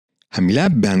המילה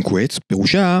banquet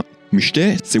פירושה משתה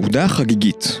סעודה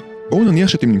חגיגית. בואו נניח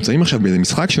שאתם נמצאים עכשיו באיזה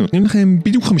משחק שנותנים לכם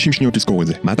בדיוק 50 שניות לזכור את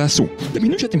זה. מה תעשו?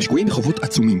 דמיינו שאתם שקועים בחובות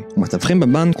עצומים, ומצבכם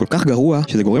בבנק כל כך גרוע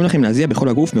שזה גורם לכם להזיע בכל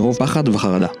הגוף מרוב פחד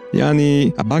וחרדה.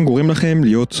 יעני, הבנק גורם לכם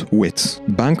להיות wet.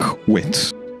 בנק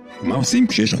wet. מה עושים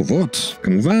כשיש חובות?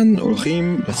 כמובן,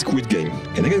 הולכים לסקוויד גיים.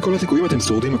 כנגד כל הסיכויים אתם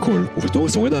שורדים הכל, ובתור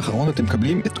השורד האחרון אתם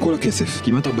מקבלים את כל הכסף,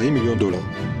 כמעט $40 מיליון.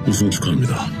 우승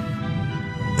축하합니다.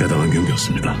 대단한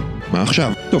경기였습니다. מה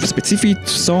עכשיו? טוב, ספציפית,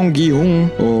 סונג גי הונג,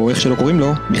 או איך שלא קוראים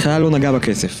לו, בכלל לא נגע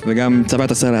בכסף, וגם צבע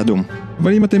את הסרט האדום.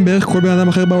 אבל אם אתם בערך כל בן אדם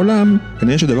אחר בעולם,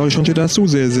 כנראה שדבר ראשון שתעשו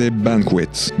זה איזה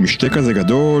בנקווט. משתה כזה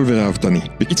גדול ורעבתני.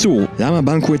 בקיצור, למה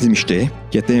בנקווט זה משתה?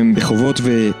 כי אתם בחובות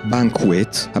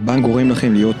ובנקווט, הבנק גורם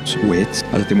לכם להיות ווט,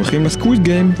 אז אתם הולכים לסקוויד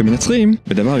גיים ומנצחים,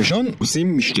 ודבר ראשון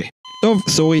עושים משתה. טוב,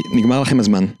 סורי, נגמר לכם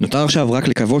הזמן. נותר עכשיו רק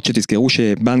לקוות שתזכרו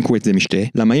שבנקווט זה משתה,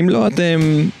 למה אם לא אתם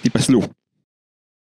תיפסלו.